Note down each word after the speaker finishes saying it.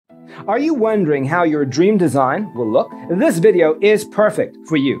Are you wondering how your dream design will look? This video is perfect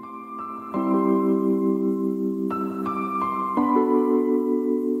for you.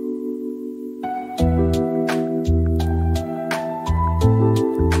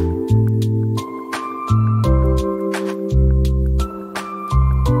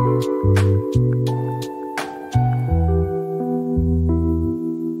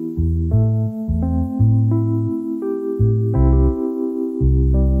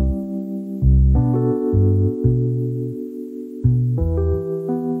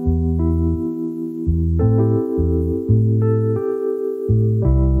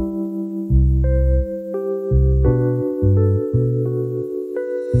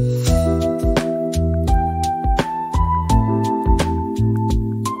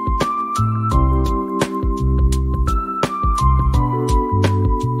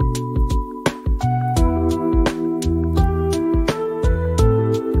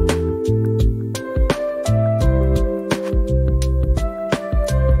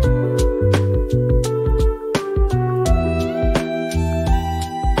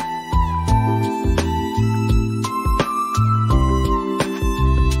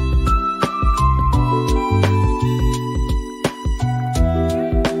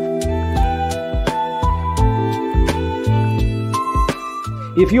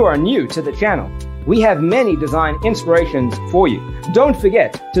 If you are new to the channel, we have many design inspirations for you. Don't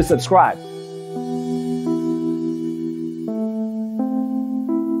forget to subscribe.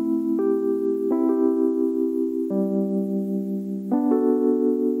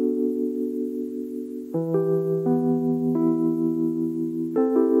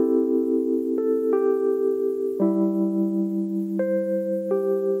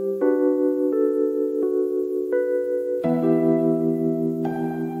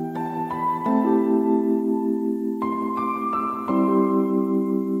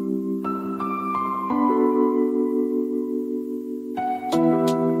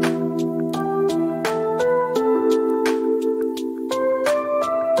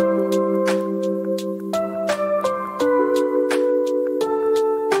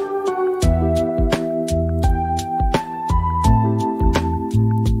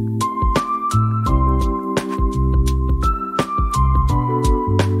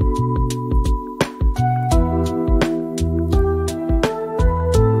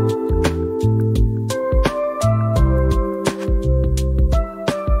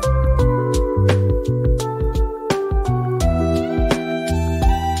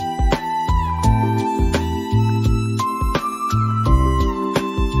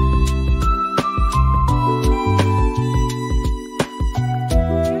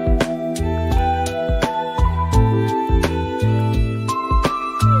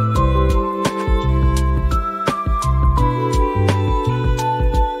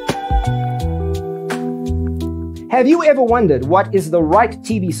 Have you ever wondered what is the right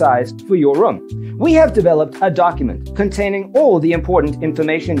TV size for your room? We have developed a document containing all the important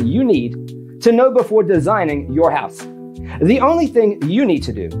information you need to know before designing your house. The only thing you need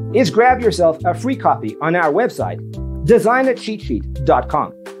to do is grab yourself a free copy on our website,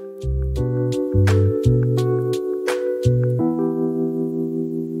 designercheatsheet.com.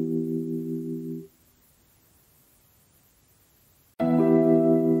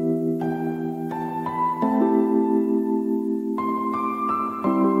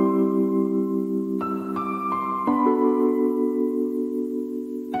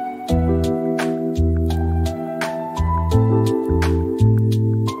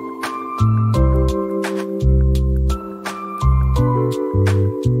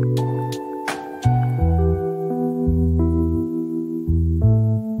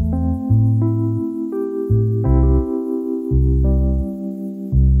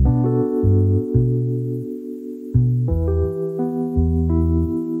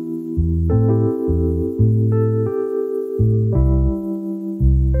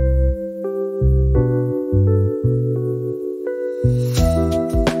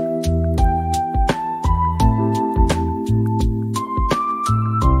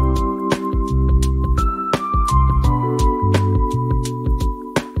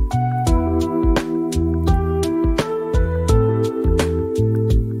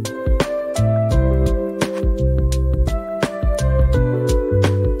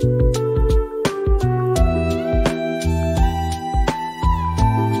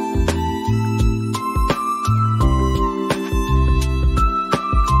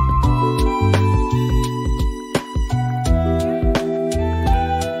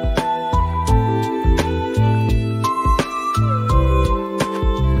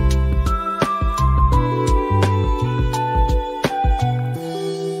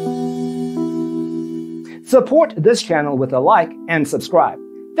 Support this channel with a like and subscribe.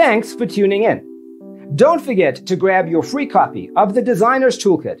 Thanks for tuning in. Don't forget to grab your free copy of the Designer's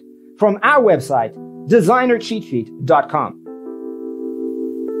Toolkit from our website, designercheatsheet.com.